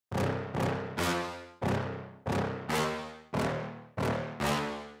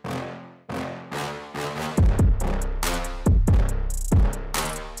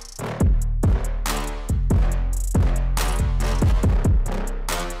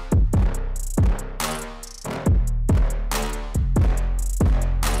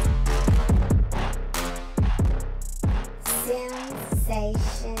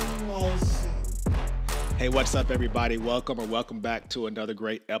what's up, everybody? Welcome back to another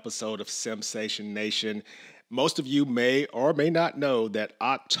great episode of Sensation Nation. Most of you may or may not know that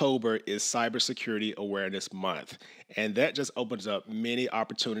October is Cybersecurity Awareness Month, and that just opens up many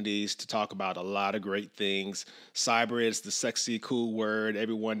opportunities to talk about a lot of great things. Cyber is the sexy, cool word.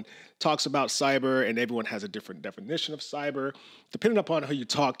 Everyone talks about cyber, and everyone has a different definition of cyber. Depending upon who you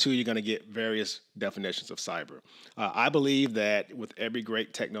talk to, you're going to get various definitions of cyber. I believe that with every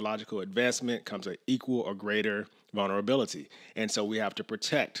great technological advancement comes an equal or greater vulnerability, and so we have to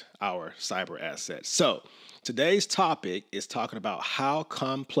protect our cyber assets. So today's topic is talking about how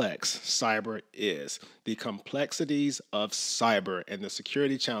complex cyber is, the complexities of cyber and the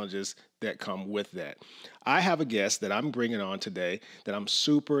security challenges that come with that. I have a guest that I'm bringing on today that I'm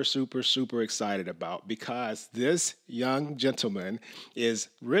super excited about, because this young gentleman is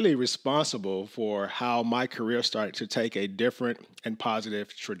really responsible for how my career started to take a different and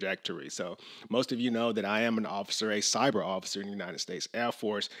positive trajectory. So most of you know that I am an officer, a cyber officer in the United States Air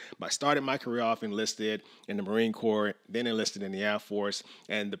Force. I started my career off enlisted in the Marine Corps, then enlisted in the Air Force.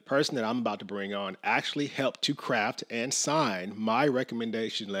 And the person that I'm about to bring on actually helped to craft and sign my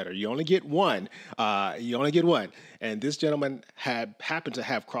recommendation letter. You only get one. And this gentleman happened to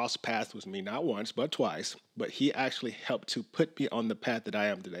have crossed paths with me, not once, but twice. But he actually helped to put me on the path that I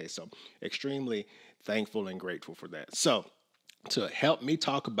am today. So extremely thankful and grateful for that. So to help me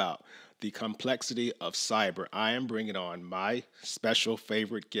talk about the complexity of cyber, I am bringing on my special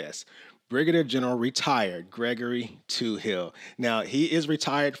favorite guest, Brigadier General retired Gregory Touhill. Now, he is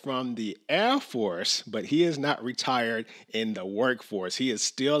retired from the Air Force, but he is not retired in the workforce. He is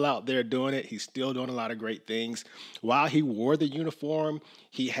still out there doing it. He's still doing a lot of great things. While he wore the uniform,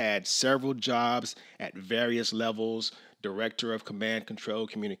 he had several jobs at various levels. Director of Command, Control,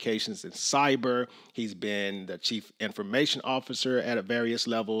 Communications, and Cyber. He's been the Chief Information Officer at various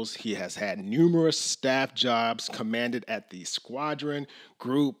levels. He has had numerous staff jobs commanded at the squadron,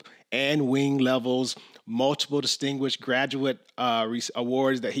 group, and wing levels, multiple distinguished graduate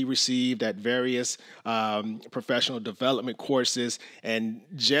awards that he received at various professional development courses, and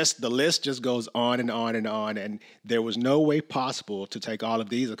just the list just goes on and on and on. And there was no way possible to take all of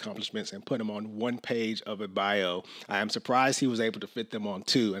these accomplishments and put them on one page of a bio. I am surprised he was able to fit them on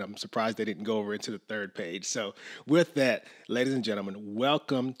two, and I'm surprised they didn't go over into the third page. So with that, ladies and gentlemen,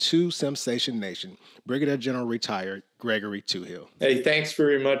 welcome to Sensation Nation, Brigadier General retired Gregory Touhill. Hey, thanks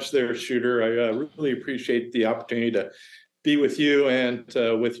very much there, Shooter. I really appreciate the opportunity to be with you and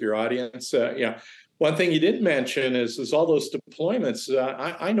with your audience. One thing you didn't mention is all those deployments.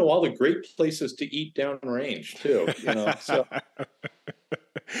 I know all the great places to eat downrange too. So.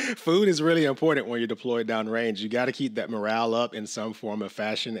 Food is really important when you're deployed downrange. You got to keep that morale up in some form or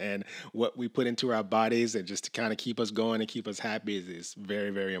fashion, and what we put into our bodies and just to kind of keep us going and keep us happy is very,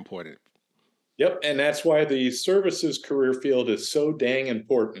 very important. Yep, and that's why the services career field is so dang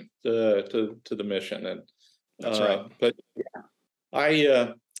important to the mission. And that's right. But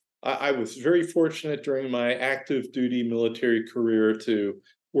I was very fortunate during my active duty military career to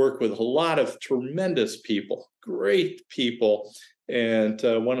work with a lot of tremendous people, great people. And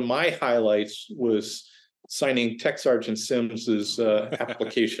one of my highlights was signing Tech Sergeant Sims's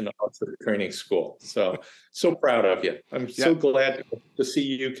application officer training school. So proud of you. I'm so glad to see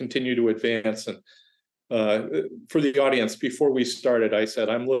you continue to advance. And for the audience, before we started, I said,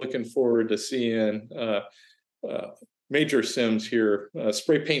 I'm looking forward to seeing Major Sims here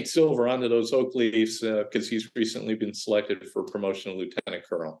spray paint silver onto those oak leaves because he's recently been selected for promotion to Lieutenant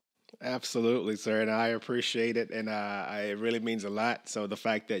Colonel. Absolutely, sir, and I appreciate it, and it really means a lot. So the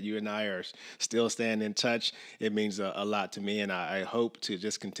fact that you and I are still staying in touch, it means a lot to me, and I hope to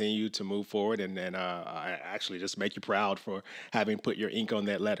just continue to move forward, and I actually just make you proud for having put your ink on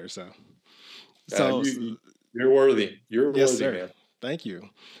that letter. So you're worthy. You're yes, worthy, sir. Man. Thank you.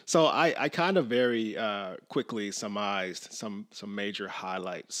 So I kind of very quickly summarized some major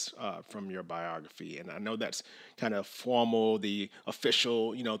highlights from your biography, and I know that's kind of formal, the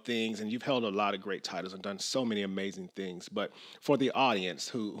official, things, and you've held a lot of great titles and done so many amazing things. But for the audience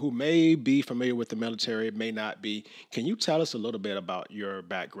who may be familiar with the military, may not be, can you tell us a little bit about your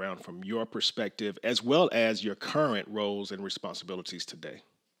background from your perspective, as well as your current roles and responsibilities today?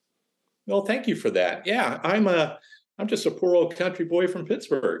 Well, thank you for that. Yeah, I'm just a poor old country boy from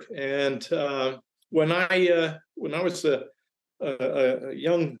Pittsburgh, and when I was a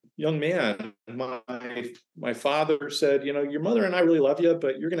young man, my father said, your mother and I really love you,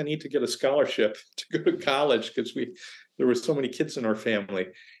 but you're going to need to get a scholarship to go to college because there were so many kids in our family,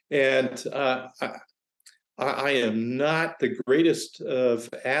 and I am not the greatest of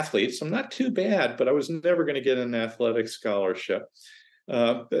athletes. I'm not too bad, but I was never going to get an athletic scholarship.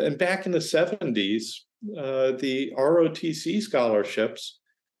 And back in the 70s. the ROTC scholarships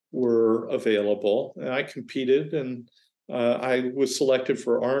were available, and I competed, and I was selected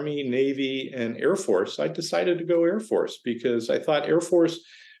for Army, Navy, and Air Force. I decided to go Air Force because I thought Air Force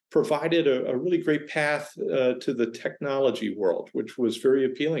provided a really great path to the technology world, which was very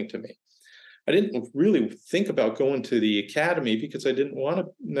appealing to me. I didn't really think about going to the academy because I didn't want to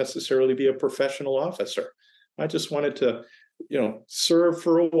necessarily be a professional officer. I just wanted to, serve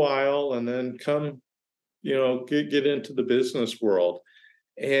for a while and then come, get into the business world.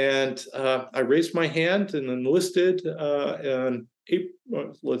 And I raised my hand and enlisted in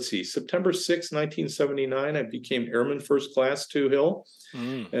September 6, 1979. I became Airman First Class Touhill.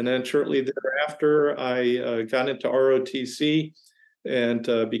 And then shortly thereafter, I got into ROTC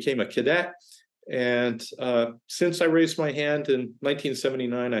and became a cadet. And since I raised my hand in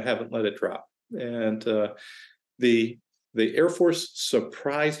 1979, I haven't let it drop. And the Air Force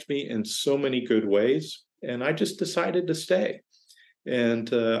surprised me in so many good ways, and I just decided to stay.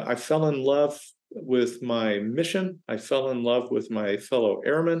 And I fell in love with my mission. I fell in love with my fellow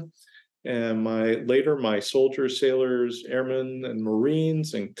airmen, and my soldiers, sailors, airmen, and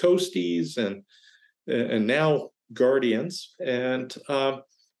Marines, and coasties, and now guardians. And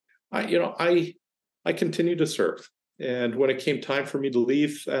I continue to serve. And when it came time for me to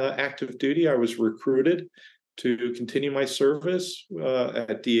leave active duty, I was recruited to continue my service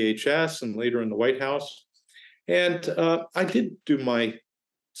at DHS and later in the White House. And I did do my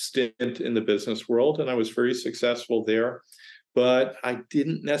stint in the business world, and I was very successful there, but I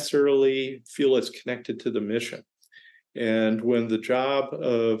didn't necessarily feel as connected to the mission. And when the job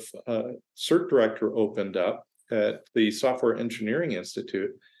of CERT director opened up at the Software Engineering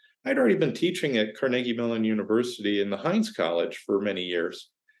Institute, I'd already been teaching at Carnegie Mellon University and the Heinz College for many years.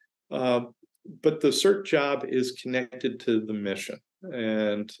 But the CERT job is connected to the mission.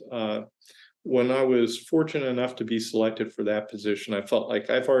 And when I was fortunate enough to be selected for that position, I felt like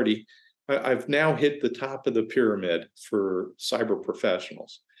I've now hit the top of the pyramid for cyber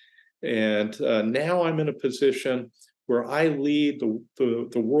professionals. And now I'm in a position where I lead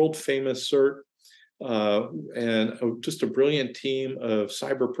the world famous CERT and just a brilliant team of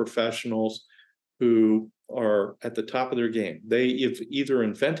cyber professionals who are at the top of their game. They have either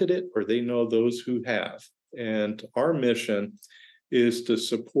invented it or they know those who have. And our mission is to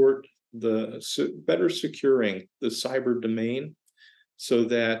support better securing the cyber domain so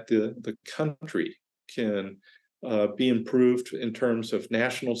that the country can be improved in terms of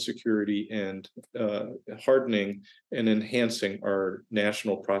national security and hardening and enhancing our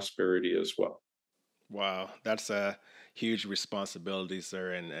national prosperity as well. Wow, that's a huge responsibility,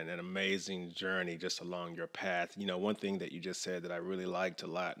 sir, and an amazing journey just along your path. One thing that you just said that I really liked a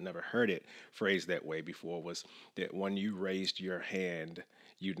lot, never heard it phrased that way before, was that when you raised your hand,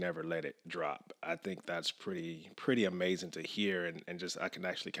 you never let it drop. I think that's pretty amazing to hear, and just I can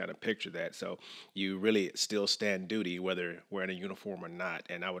actually kind of picture that. So you really still stand duty whether wearing a uniform or not,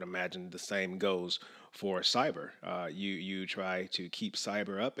 and I would imagine the same goes for cyber. You try to keep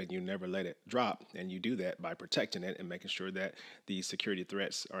cyber up and you never let it drop, and you do that by protecting it and making sure that the security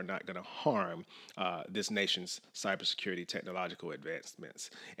threats are not going to harm this nation's cybersecurity technological advancements.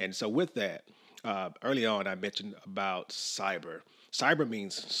 And so with that, early on I mentioned about cyber. Cyber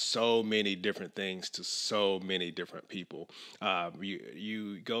means so many different things to so many different people.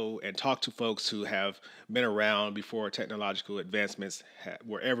 You go and talk to folks who have been around before technological advancements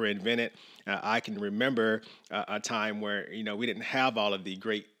were ever invented. I can remember a time where we didn't have all of the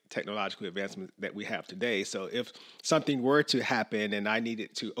great technological advancements that we have today. So if something were to happen and I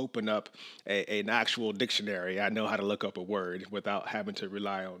needed to open up an actual dictionary, I know how to look up a word without having to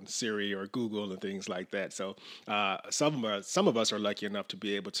rely on Siri or Google and things like that. So some of us are lucky enough to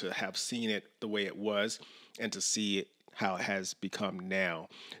be able to have seen it the way it was and to see it how it has become now.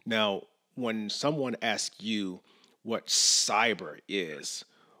 Now, when someone asks you what cyber is,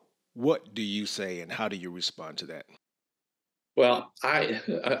 what do you say and how do you respond to that? Well,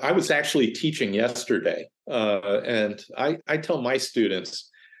 I was actually teaching yesterday, and I tell my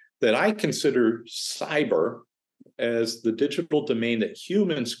students that I consider cyber as the digital domain that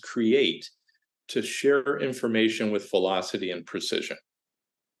humans create to share information with velocity and precision,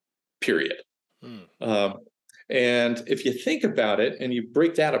 period. And if you think about it and you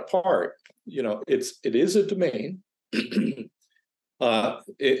break that apart, it is a domain.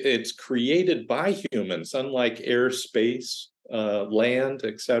 It's created by humans, unlike air, space, land,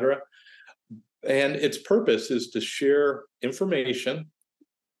 etc. And its purpose is to share information.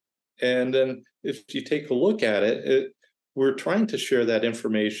 And then if you take a look at it, we're trying to share that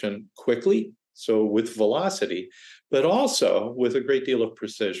information quickly, so with velocity, but also with a great deal of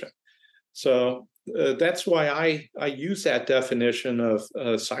precision. So That's why I use that definition of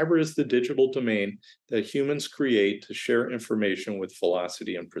cyber is the digital domain that humans create to share information with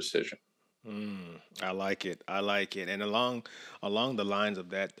velocity and precision. I like it. I like it. And along the lines of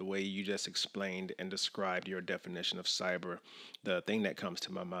that, the way you just explained and described your definition of cyber, the thing that comes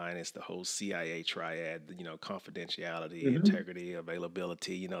to my mind is the whole CIA triad, confidentiality, Mhm. integrity,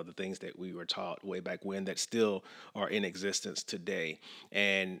 availability, the things that we were taught way back when that still are in existence today.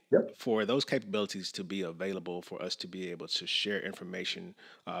 And Yep. for those capabilities to be available for us to be able to share information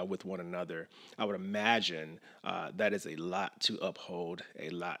with one another, I would imagine that is a lot to uphold, a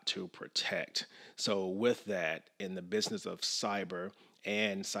lot to protect. So, with that, in the business of cyber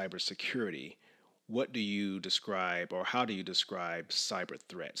and cybersecurity, what do you describe or how do you describe cyber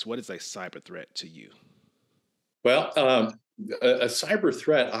threats? What is a cyber threat to you? Well, a cyber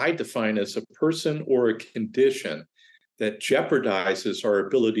threat I define as a person or a condition that jeopardizes our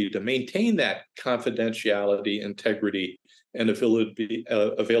ability to maintain that confidentiality, integrity, and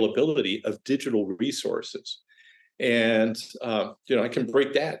availability of digital resources. And I can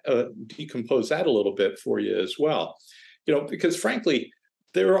decompose that a little bit for you as well. Because frankly,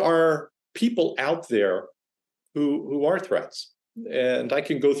 there are people out there who are threats, and I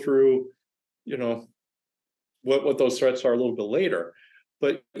can go through, you know, what those threats are a little bit later.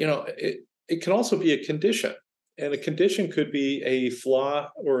 But it can also be a condition, and a condition could be a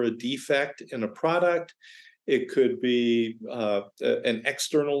flaw or a defect in a product. It could be an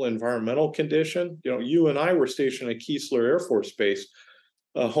external environmental condition. You and I were stationed at Keesler Air Force Base,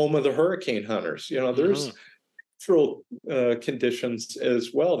 home of the hurricane hunters. Hmm. There's natural conditions as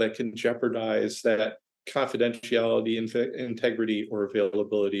well that can jeopardize that confidentiality, integrity, or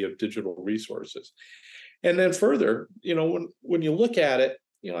availability of digital resources. And then further, when you look at it,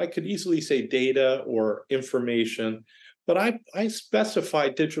 I could easily say data or information, but I specify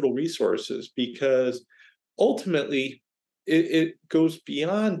digital resources because ultimately it goes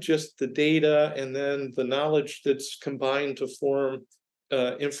beyond just the data and then the knowledge that's combined to form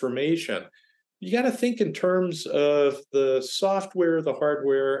information. You got to think in terms of the software, the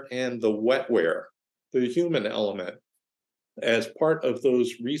hardware, and the wetware, the human element, as part of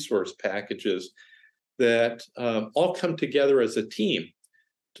those resource packages that all come together as a team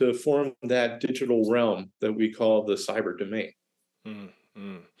to form that digital realm that we call the cyber domain.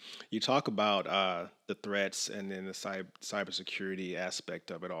 Mm-hmm. You talk about the threats and then the cybersecurity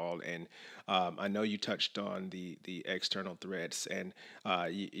aspect of it all, and I know you touched on the external threats, and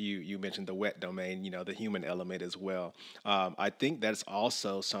you mentioned the wet domain, the human element as well. I think that's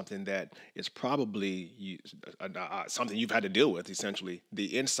also something that is probably something you've had to deal with, essentially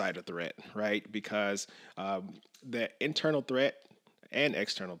the insider threat, right? Because the internal threat and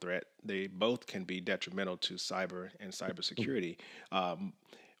external threat, they both can be detrimental to cyber and cybersecurity. Um,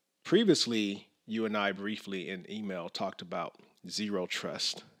 Previously, you and I briefly in email talked about zero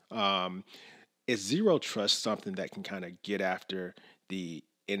trust. Um, is zero trust something that can kind of get after the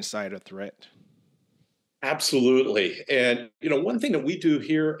insider threat? Absolutely. And one thing that we do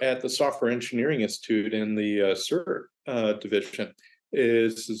here at the Software Engineering Institute in the CERT division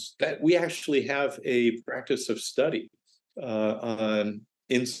is that we actually have a practice of study on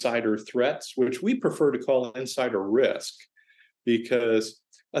insider threats, which we prefer to call insider risk, because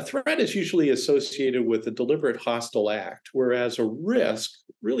a threat is usually associated with a deliberate hostile act, whereas a risk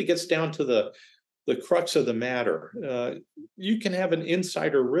really gets down to the crux of the matter. You can have an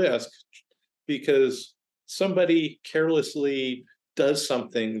insider risk because somebody carelessly does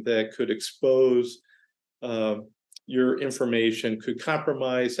something that could expose um, your information, could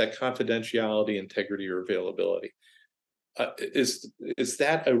compromise that confidentiality, integrity, or availability. Is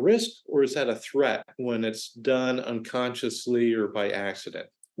that a risk or is that a threat when it's done unconsciously or by accident?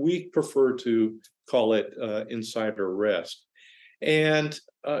 We prefer to call it insider risk. And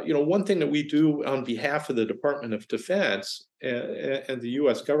one thing that we do on behalf of the Department of Defense and the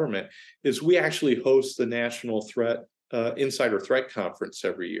U.S. government is we actually host the National Insider Threat Conference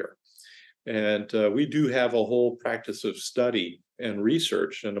every year, and we do have a whole practice of study and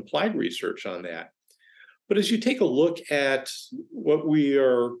research and applied research on that. But as you take a look at what we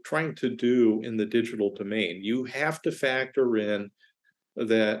are trying to do in the digital domain, you have to factor in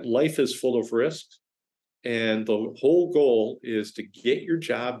that life is full of risks, and the whole goal is to get your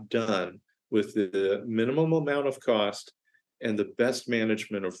job done with the minimum amount of cost and the best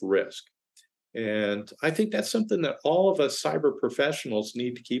management of risk. And I think that's something that all of us cyber professionals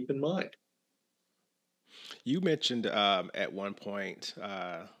need to keep in mind. You mentioned at one point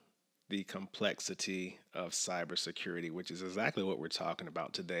the complexity of cybersecurity, which is exactly what we're talking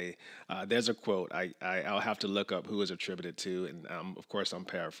about today. There's a quote I'll have to look up who is attributed to, and of course I'm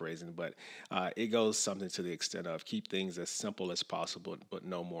paraphrasing, but it goes something to the extent of keep things as simple as possible, but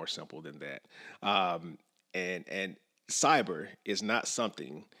no more simple than that. And cyber is not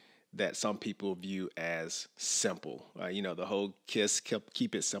something that some people view as simple. The whole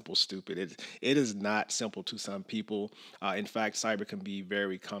keep it simple, stupid. It is not simple to some people. In fact, cyber can be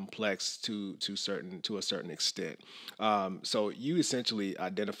very complex to a certain extent. So you essentially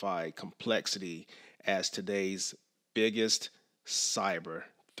identify complexity as today's biggest cyber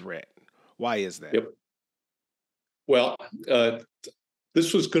threat. Why is that? Yep. Well,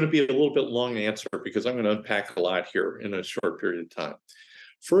 this was going to be a little bit long answer because I'm going to unpack a lot here in a short period of time.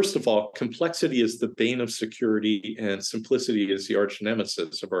 First of all, complexity is the bane of security, and simplicity is the arch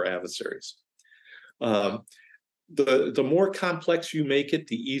nemesis of our adversaries. The more complex you make it,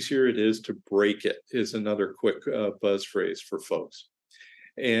 the easier it is to break it, is another quick buzz phrase for folks.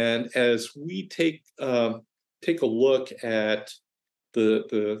 And as we take a look at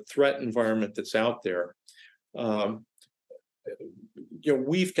the threat environment that's out there,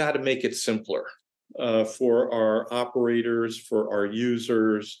 we've got to make it simpler for our operators, for our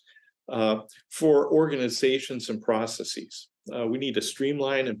users, for organizations and processes. We need to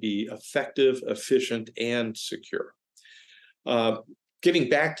streamline and be effective, efficient, and secure. Getting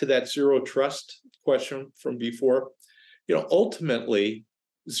back to that zero trust question from before, ultimately,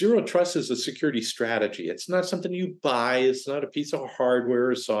 zero trust is a security strategy. It's not something you buy. It's not a piece of hardware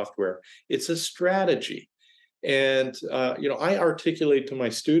or software. It's a strategy. And, I articulate to my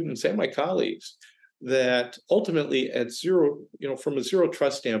students and my colleagues that ultimately at zero, from a zero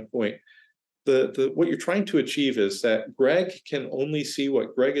trust standpoint, what you're trying to achieve is that Greg can only see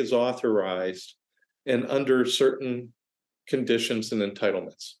what Greg is authorized and under certain conditions and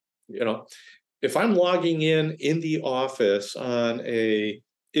entitlements. If I'm logging in the office on a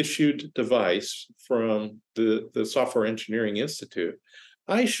issued device from the Software Engineering Institute,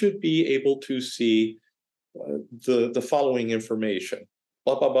 I should be able to see the following information,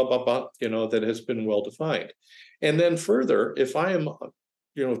 blah, blah, blah, blah, blah, that has been well defined. And then further, if I am,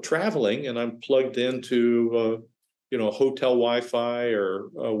 traveling and I'm plugged into, hotel Wi-Fi or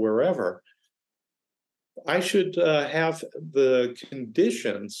wherever, I should have the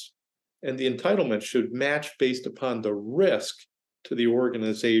conditions and the entitlement should match based upon the risk to the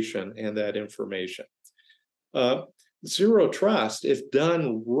organization and that information. Zero trust, if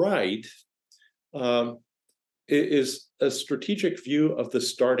done right, is a strategic view of the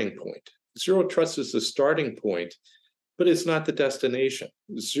starting point. Zero trust is the starting point, but it's not the destination.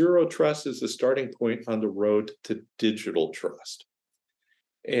 Zero trust is the starting point on the road to digital trust.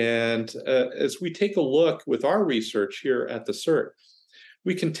 And as we take a look with our research here at the CERT,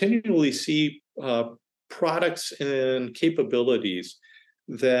 we continually see products and capabilities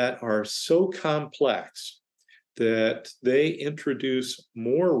that are so complex that they introduce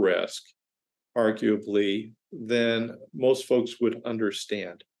more risk, arguably, than most folks would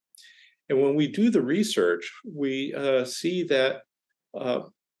understand. And when we do the research, we see that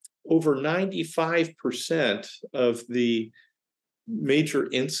over 95% of the major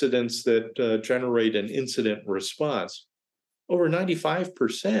incidents that generate an incident response, over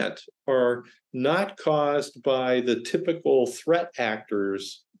 95% are not caused by the typical threat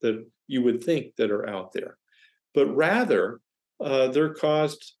actors that you would think that are out there, but rather they're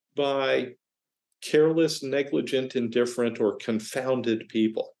caused by careless, negligent, indifferent, or confounded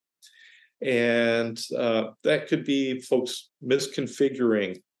people. And that could be folks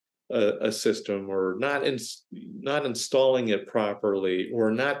misconfiguring a system or not installing it properly or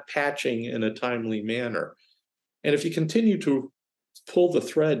not patching in a timely manner. And if you continue to pull the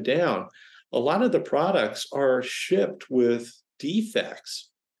thread down, a lot of the products are shipped with defects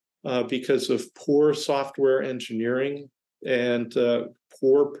because of poor software engineering and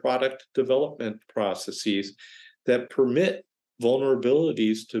poor product development processes that permit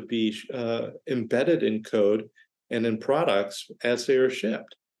vulnerabilities to be embedded in code and in products as they are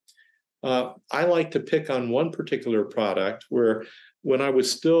shipped. I like to pick on one particular product where when I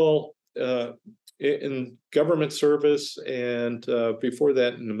was still in government service and before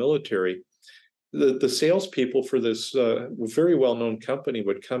that in the military, the salespeople for this very well-known company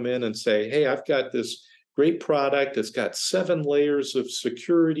would come in and say, hey, I've got this great product. It's got 7 layers of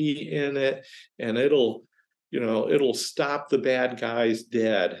security in it, and it'll stop the bad guys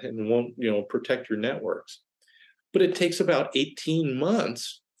dead and won't, protect your networks. But it takes about 18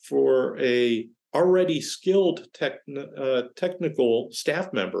 months for a already skilled technical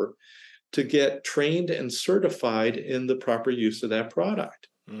staff member to get trained and certified in the proper use of that product.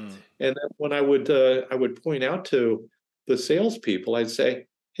 Mm. And then when I would point out to the salespeople, I'd say,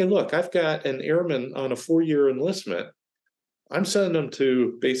 "Hey, look, I've got an airman on a 4-year enlistment. I'm sending them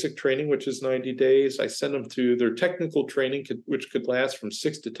to basic training, which is 90 days. I send them to their technical training, which could last from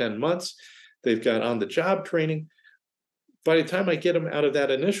 6 to 10 months. They've got on-the-job training. By the time I get them out of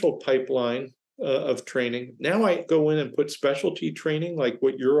that initial pipeline of training, now I go in and put specialty training like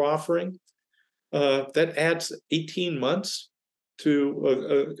what you're offering. That adds 18 months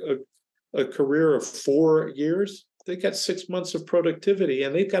to a career of 4 years. They got 6 months of productivity,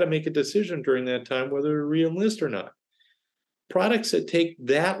 and they've got to make a decision during that time whether to re-enlist or not. Products that take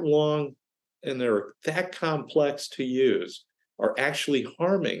that long and they're that complex to use are actually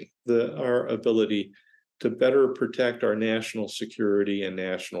harming our ability to better protect our national security and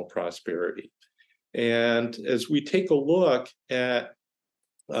national prosperity. And as we take a look at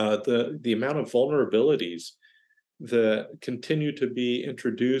the amount of vulnerabilities that continue to be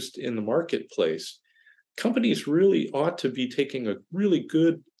introduced in the marketplace, companies really ought to be taking a really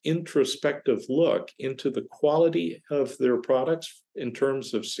good introspective look into the quality of their products in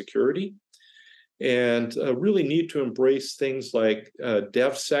terms of security, and really need to embrace things like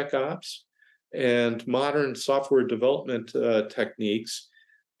DevSecOps and modern software development techniques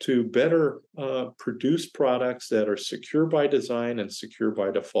to better produce products that are secure by design and secure by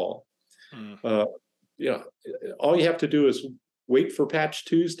default. Mm. Uh, you know, all you have to do is wait for Patch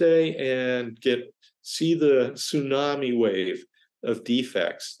Tuesday and see the tsunami wave of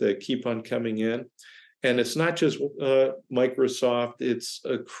defects that keep on coming in. And it's not just Microsoft, it's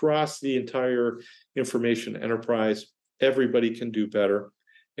across the entire information enterprise. Everybody can do better.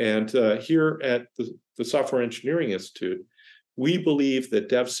 And here at the Software Engineering Institute, we believe that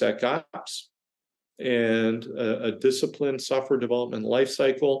DevSecOps and a disciplined software development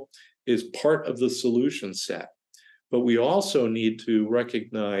lifecycle is part of the solution set. But we also need to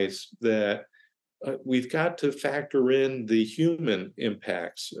recognize that we've got to factor in the human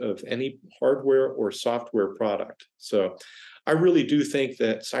impacts of any hardware or software product. So I really do think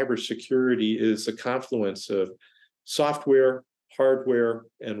that cybersecurity is a confluence of software, hardware,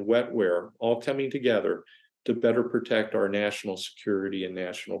 and wetware all coming together to better protect our national security and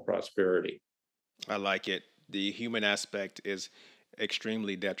national prosperity. I like it. The human aspect is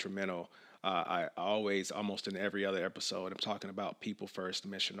extremely detrimental. I always, almost in every other episode, I'm talking about people first,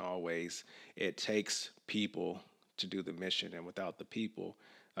 mission always. It takes people to do the mission, and without the people,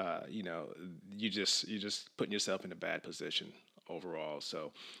 you know, you're just putting yourself in a bad position overall.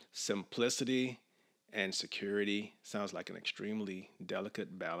 So, simplicity and security sounds like an extremely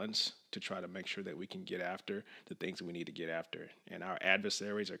delicate balance to try to make sure that we can get after the things that we need to get after. And our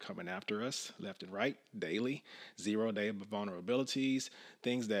adversaries are coming after us left and right daily, 0 day vulnerabilities,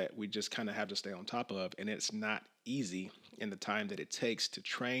 things that we just kind of have to stay on top of. And it's not easy in the time that it takes to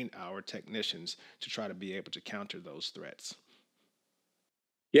train our technicians to try to be able to counter those threats.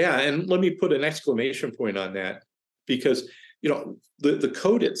 Yeah, and let me put an exclamation point on that, because the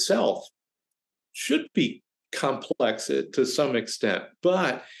code itself should be complex to some extent,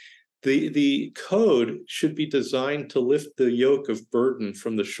 but the code should be designed to lift the yoke of burden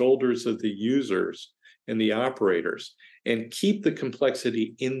from the shoulders of the users and the operators and keep the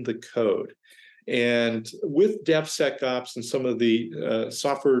complexity in the code. And with DevSecOps and some of the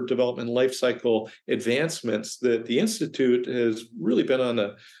software development lifecycle advancements that the Institute has really been on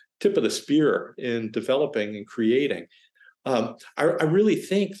the tip of the spear in developing and creating, I really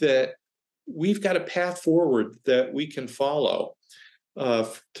think that we've got a path forward that we can follow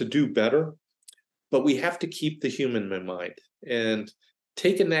to do better, but we have to keep the human in mind and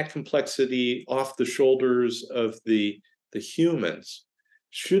taking that complexity off the shoulders of the humans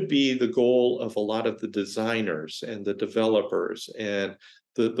should be the goal of a lot of the designers and the developers and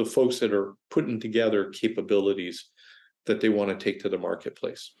the folks that are putting together capabilities that they want to take to the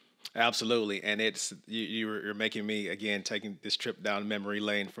marketplace. Absolutely, and you're making me again taking this trip down memory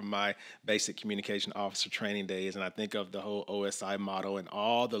lane from my basic communication officer training days, and I think of the whole OSI model and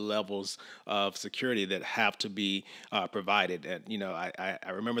all the levels of security that have to be provided. And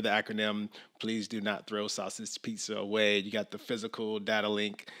I remember the acronym. Please do not throw sausage pizza away. You got the physical data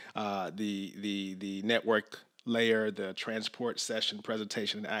link, the network layer, the transport session,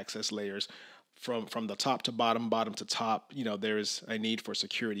 presentation, and access layers. From the top to bottom, bottom to top, there's a need for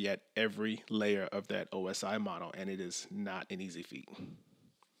security at every layer of that OSI model, and it is not an easy feat.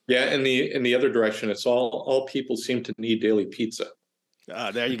 Yeah, in the other direction, it's all people seem to need daily pizza.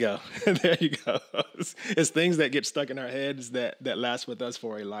 There you go. There you go. It's things that get stuck in our heads that last with us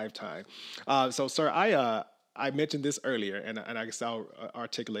for a lifetime. So, sir, I mentioned this earlier, and I guess I'll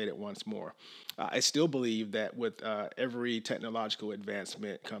articulate it once more. I still believe that with every technological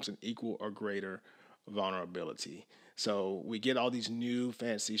advancement comes an equal or greater vulnerability. So we get all these new,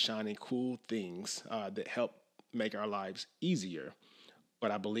 fancy, shiny, cool things that help make our lives easier.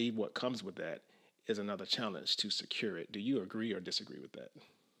 But I believe what comes with that is another challenge to secure it. Do you agree or disagree with that?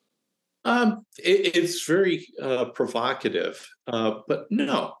 It's very provocative, but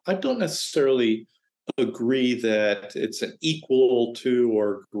no, I don't necessarily agree that it's an equal to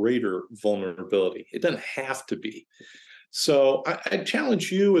or greater vulnerability. It doesn't have to be. So I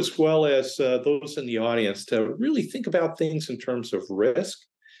challenge you as well as those in the audience to really think about things in terms of risk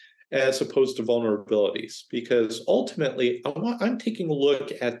as opposed to vulnerabilities, because ultimately I'm taking a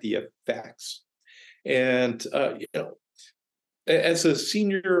look at the effects. And as a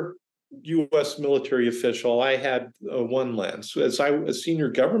senior U.S. military official, I had one lens. As a senior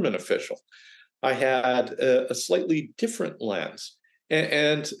government official, I had a slightly different lens.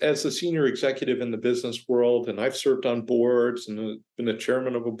 And as a senior executive in the business world, and I've served on boards and been a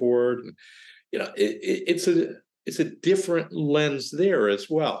chairman of a board, and it's a different lens there as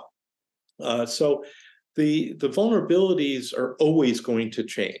well. So the vulnerabilities are always going to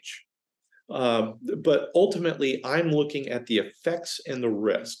change. But ultimately, I'm looking at the effects and the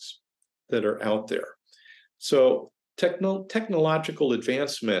risks that are out there. So technological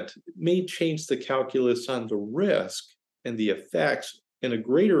advancement may change the calculus on the risk and the effects in a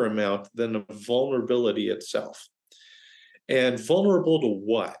greater amount than the vulnerability itself. And vulnerable to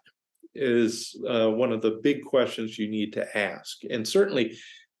what is one of the big questions you need to ask. And certainly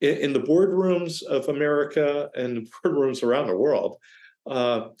in the boardrooms of America and boardrooms around the world,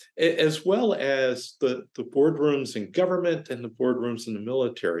 as well as the boardrooms in government and the boardrooms in the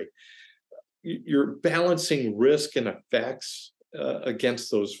military, you're balancing risk and effects against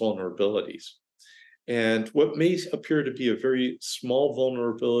those vulnerabilities. And what may appear to be a very small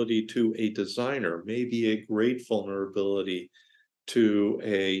vulnerability to a designer may be a great vulnerability to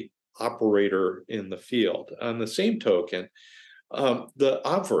a operator in the field. On the same token, the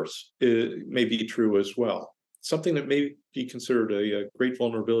obverse may be true as well. Something that may be considered a great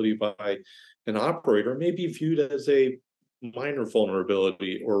vulnerability by an operator may be viewed as a minor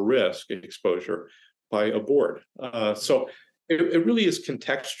vulnerability or risk exposure by a board. So it really is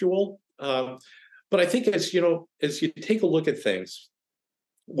contextual. But I think as you take a look at things,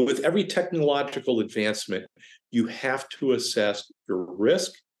 with every technological advancement, you have to assess your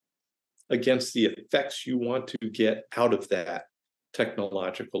risk against the effects you want to get out of that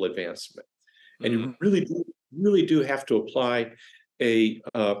technological advancement. And you really do have to apply a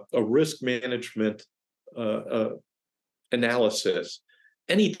risk management analysis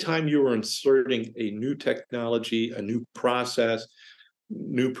anytime you are inserting a new technology, a new process,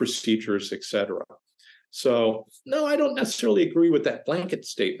 new procedures, etc. So no, I don't necessarily agree with that blanket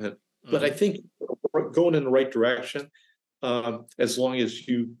statement, but I think we're going in the right direction as long as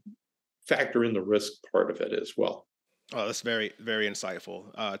you factor in the risk part of it as well. Oh, that's very, very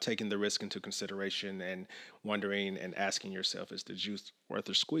insightful. Taking the risk into consideration and wondering and asking yourself, is the juice worth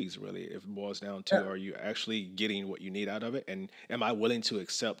the squeeze, really? If it boils down to, Yeah. are you actually getting what you need out of it? And am I willing to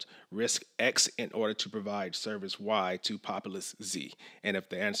accept risk X in order to provide service Y to populace Z? And if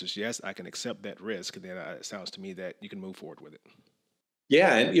the answer is yes, I can accept that risk, then it sounds to me that you can move forward with it.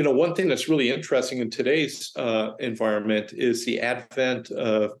 Yeah, and one thing that's really interesting in today's environment is the advent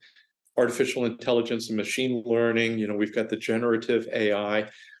of artificial intelligence and machine learning. We've got the generative AI.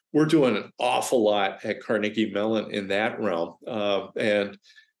 We're doing an awful lot at Carnegie Mellon in that realm. And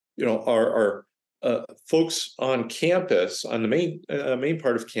our folks on campus, on the main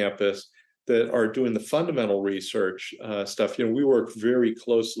part of campus, that are doing the fundamental research stuff. We work very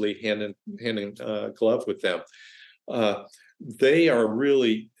closely hand in glove with them. They are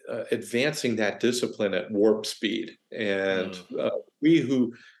really advancing that discipline at warp speed, and we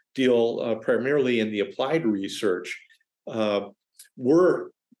who deal primarily in the applied research, we're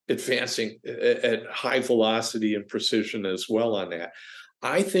advancing at high velocity and precision as well on that.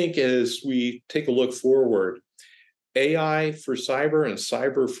 I think as we take a look forward, AI for cyber and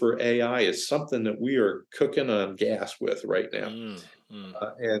cyber for AI is something that we are cooking on gas with right now.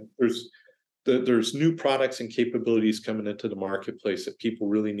 And there's new products and capabilities coming into the marketplace that people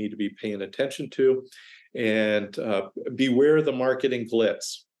really need to be paying attention to. And beware the marketing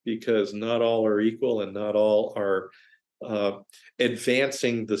glitz, because not all are equal and not all are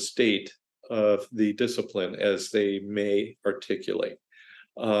advancing the state of the discipline as they may articulate.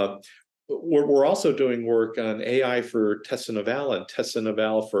 We're also doing work on AI for test and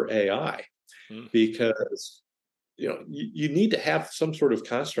eval for AI, because you need to have some sort of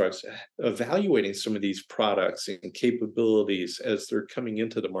constructs evaluating some of these products and capabilities as they're coming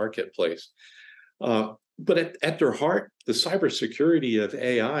into the marketplace. But at their heart, the cybersecurity of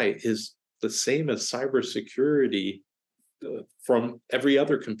AI is the same as cybersecurity from every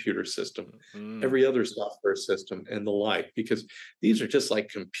other computer system, Mm, every other software system, and the like, because these are just like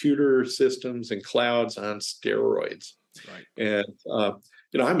computer systems and clouds on steroids. right.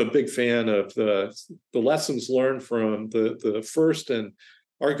 And I'm a big fan of the lessons learned from the first and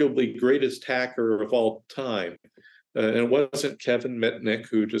arguably greatest hacker of all time. And it wasn't Kevin Mitnick,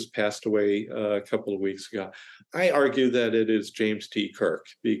 who just passed away a couple of weeks ago. I argue that it is James T. Kirk,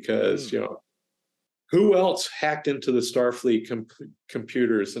 because Mm, who else hacked into the Starfleet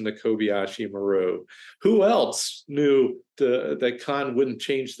computers in the Kobayashi Maru? Who else knew that Khan wouldn't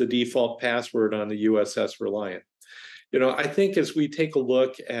change the default password on the USS Reliant? I think as we take a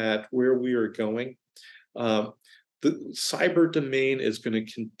look at where we are going, um, the cyber domain is going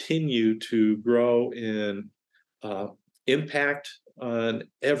to continue to grow in uh, impact on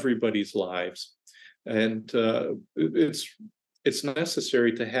everybody's lives, and it's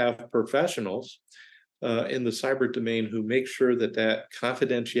necessary to have professionals in the cyber domain who make sure that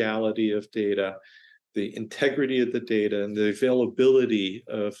confidentiality of data, the integrity of the data, and the availability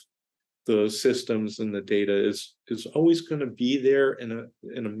of the systems and the data is always going to be there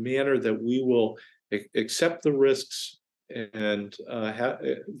in a manner that we will accept the risks and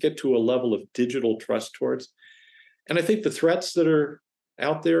get to a level of digital trust towards. And I think the threats that are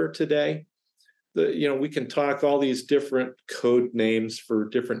out there today, we can talk all these different code names for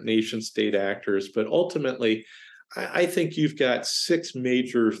different nation state actors, but ultimately, I think you've got 6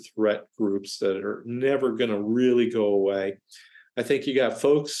 major threat groups that are never going to really go away. I think you got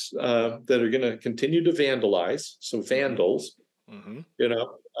folks that are going to continue to vandalize, so mm-hmm, vandals. mm-hmm. You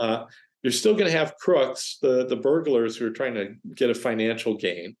know, you're still going to have crooks, the burglars who are trying to get a financial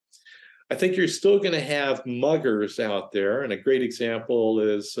gain. I think you're still going to have muggers out there, and a great example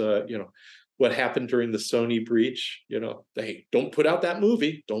is what happened during the Sony breach. Hey, don't put out that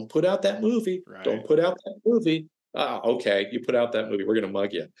movie. Don't put out that movie. Right. Don't put out that movie. Okay, you put out that movie, we're going to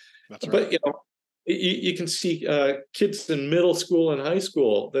mug you. That's right. But you can see kids in middle school and high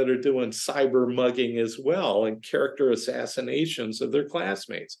school that are doing cyber mugging as well, and character assassinations of their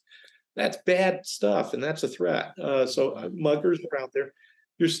classmates. That's bad stuff, and that's a threat. So Mm-hmm. muggers are out there.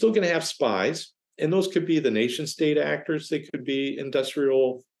 You're still going to have spies, and those could be the nation state actors. They could be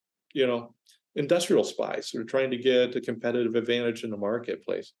industrial spies who are trying to get a competitive advantage in the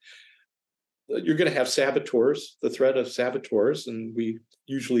marketplace. You're going to have saboteurs, the threat of saboteurs, and we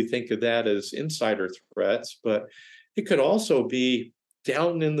usually think of that as insider threats, but it could also be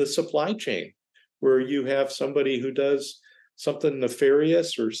down in the supply chain, where you have somebody who does something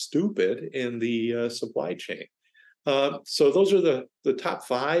nefarious or stupid in the supply chain. So those are the top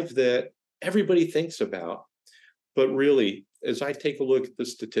 5 that everybody thinks about. But really, as I take a look at the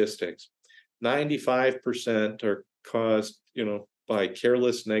statistics, 95% are caused, by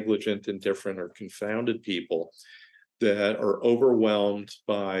careless, negligent, indifferent, or confounded people that are overwhelmed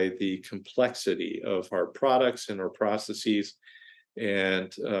by the complexity of our products and our processes,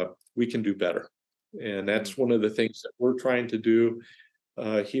 and we can do better. And Mm, that's one of the things that we're trying to do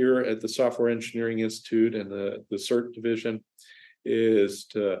here at the Software Engineering Institute and the CERT division, is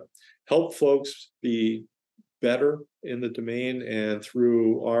to help folks be better in the domain, and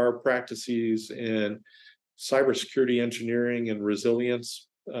through our practices in cybersecurity engineering and resilience,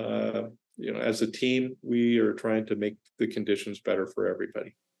 as a team, we are trying to make the conditions better for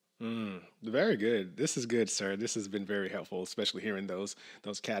everybody. very good. This is good, sir. This has been very helpful, especially hearing those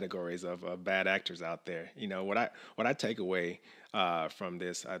categories of bad actors out there. What I take away from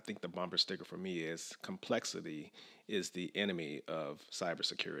this, I think the bumper sticker for me is complexity is the enemy of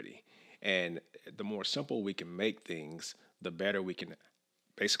cybersecurity, and the more simple we can make things, the better we can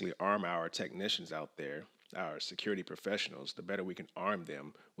basically arm our technicians out there, our security professionals, the better we can arm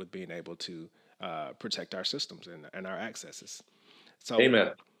them with being able to protect our systems and our accesses. So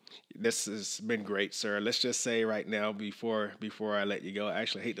Amen. this has been great, sir. Let's just say right now, before I let you go, I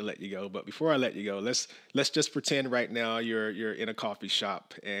actually hate to let you go, but before I let you go, let's just pretend right now you're in a coffee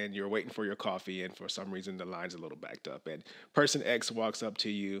shop and you're waiting for your coffee, and for some reason the line's a little backed up, and person X walks up to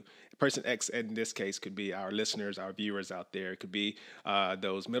you. Person X in this case could be our listeners, our viewers out there. It could be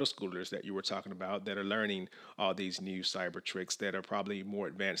those middle schoolers that you were talking about that are learning all these new cyber tricks that are probably more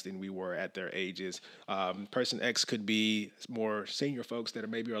advanced than we were at their ages. Person X could be more senior folks that are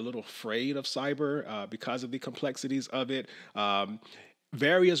maybe a little afraid of cyber because of the complexities of it.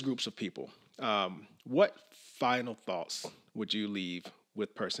 Various groups of people. What final thoughts would you leave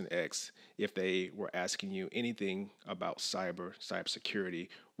with person X if they were asking you anything about cybersecurity,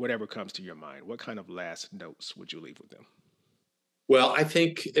 whatever comes to your mind? What kind of last notes would you leave with them? Well, I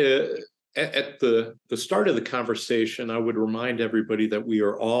think at the start of the conversation, I would remind everybody that we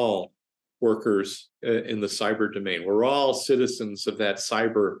are all workers in the cyber domain. We're all citizens of that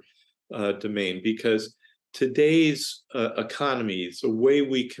cyber domain, because today's economy, the way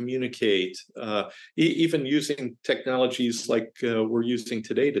we communicate, even using technologies like we're using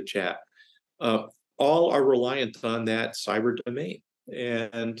today to chat, uh, all are reliant on that cyber domain.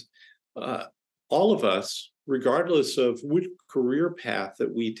 And all of us, regardless of which career path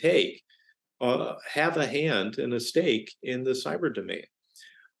that we take, have a hand and a stake in the cyber domain.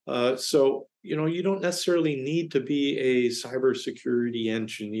 So, you don't necessarily need to be a cybersecurity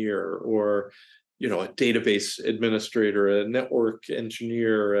engineer or, a database administrator, a network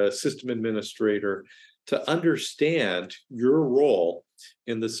engineer, a system administrator to understand your role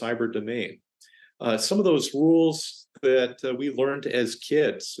in the cyber domain. Some of those rules that we learned as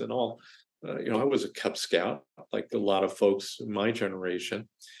kids and all, I was a Cub Scout, like a lot of folks in my generation.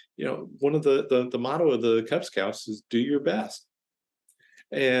 One of the motto of the Cub Scouts is do your best.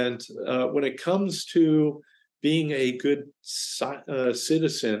 And when it comes to being a good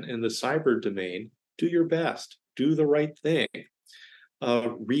citizen in the cyber domain, do your best, do the right thing,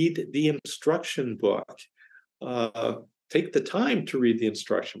 read the instruction book, take the time to read the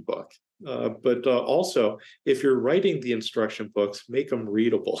instruction book. But also, if you're writing the instruction books, make them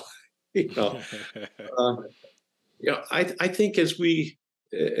readable. uh, I think as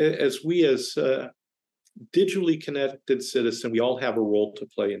digitally connected citizens, we all have a role to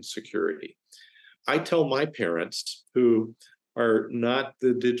play in security. I tell my parents, who are not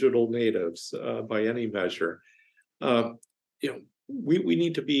the digital natives by any measure, we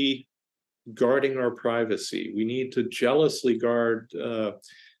need to be guarding our privacy. We need to jealously guard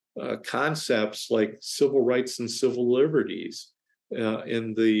concepts like civil rights and civil liberties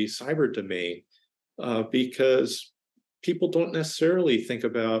in the cyber domain, because people don't necessarily think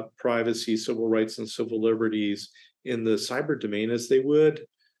about privacy, civil rights, and civil liberties in the cyber domain as they would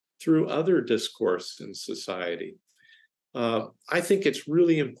through other discourse in society. I think it's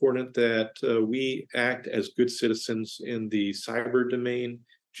really important that we act as good citizens in the cyber domain,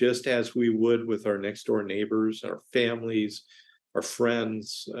 just as we would with our next door neighbors, our families, our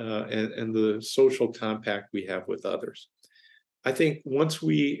friends, and the social compact we have with others. I think once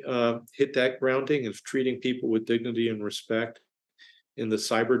we hit that grounding of treating people with dignity and respect in the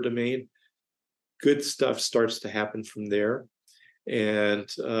cyber domain, good stuff starts to happen from there. And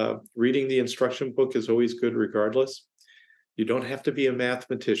reading the instruction book is always good regardless. You don't have to be a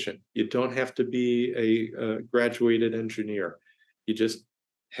mathematician. You don't have to be a graduated engineer. You just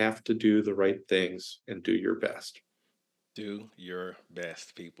have to do the right things and do your best. Do your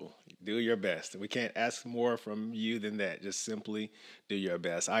best, people. Do your best. We can't ask more from you than that. Just simply do your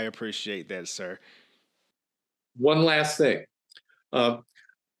best. I appreciate that, sir. One last thing. Uh,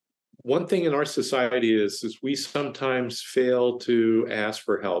 One thing in our society is we sometimes fail to ask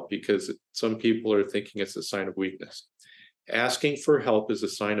for help because some people are thinking it's a sign of weakness. Asking for help is a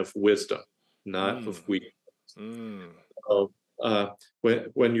sign of wisdom, not Mm, of weakness. mm. So,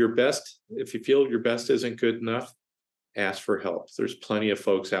 when your best, if you feel your best isn't good enough, ask for help. There's plenty of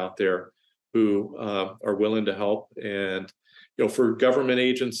folks out there who are willing to help. And for government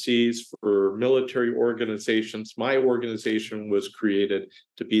agencies, for military organizations, my organization was created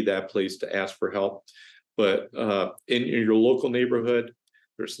to be that place to ask for help. But in your local neighborhood,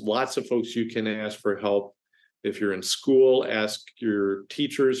 there's lots of folks you can ask for help. If you're in school, ask your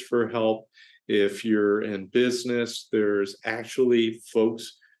teachers for help. If you're in business, there's actually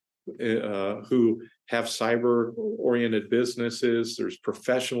folks who have cyber-oriented businesses. There's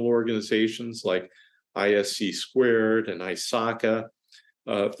professional organizations like ISC Squared and ISACA.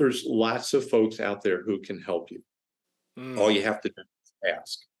 There's lots of folks out there who can help you. All Mm. you have to do is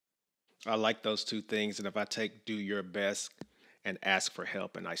ask. I like those two things. And if I take do your best and ask for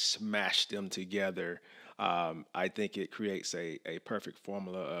help and I smash them together, I think it creates a perfect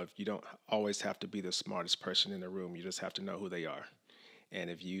formula of you don't always have to be the smartest person in the room. You just have to know who they are. And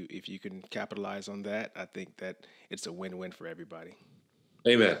if you can capitalize on that, I think that it's a win-win for everybody.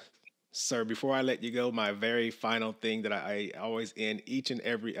 Amen. Sir, before I let you go, my very final thing that I always end each and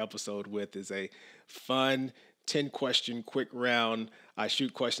every episode with is a fun 10 question quick round. I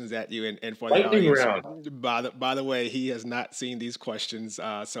shoot questions at you, and for the Lightning audience, round. by the way, he has not seen these questions,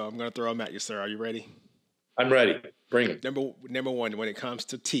 so I'm going to throw them at you, sir. Are you ready? I'm ready. Bring it. Number one, when it comes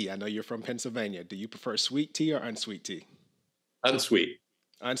to tea, I know you're from Pennsylvania. Do you prefer sweet tea or unsweet tea? Unsweet.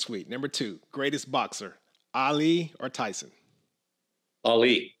 Unsweet. Number two, greatest boxer, Ali or Tyson?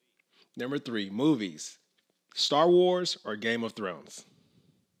 Ali. Number 3, movies. Star Wars or Game of Thrones?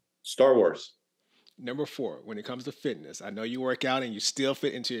 Star Wars. Number 4, when it comes to fitness, I know you work out and you still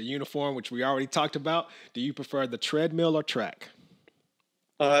fit into your uniform, which we already talked about. Do you prefer the treadmill or track?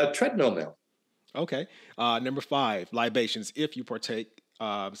 Treadmill now. Okay. Number 5, libations, if you partake.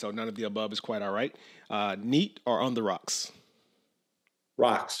 So none of the above is quite all right. Neat or on the rocks?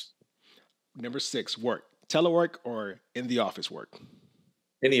 Rocks. Number 6, work. Telework or in the office work?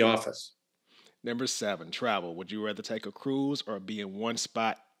 In the office. Number 7, travel. Would you rather take a cruise or be in one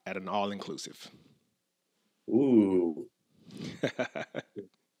spot at an all-inclusive? Ooh.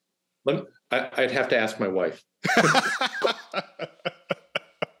 I'd have to ask my wife.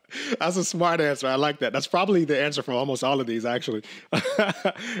 That's a smart answer. I like that. That's probably the answer for almost all of these, actually.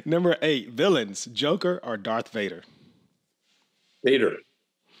 Number 8, villains. Joker or Darth Vader? Vader.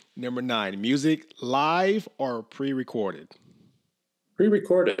 Number 9, music. Live or pre-recorded?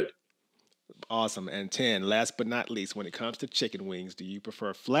 Pre-recorded. Awesome. And 10, last but not least, when it comes to chicken wings, do you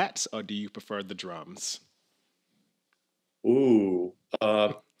prefer flats or do you prefer the drums? Ooh.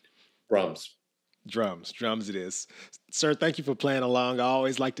 Drums. Drums it is. Sir, thank you for playing along. I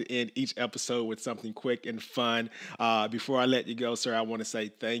always like to end each episode with something quick and fun. Before I let you go, sir, I want to say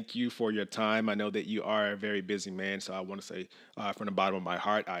thank you for your time. I know that you are a very busy man, so I want to say from the bottom of my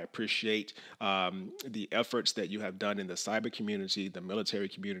heart, I appreciate the efforts that you have done in the cyber community, the military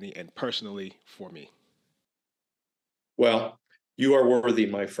community, and personally for me. Well, you are worthy,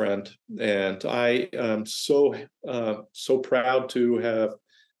 my friend, and I am so proud to have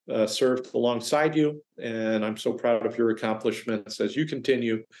served alongside you, and I'm so proud of your accomplishments as you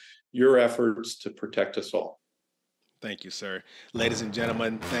continue your efforts to protect us all. Thank you, sir. Ladies and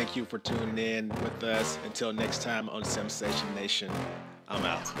gentlemen, thank you for tuning in with us. Until next time on Sensation Nation, I'm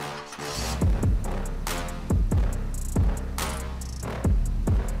out.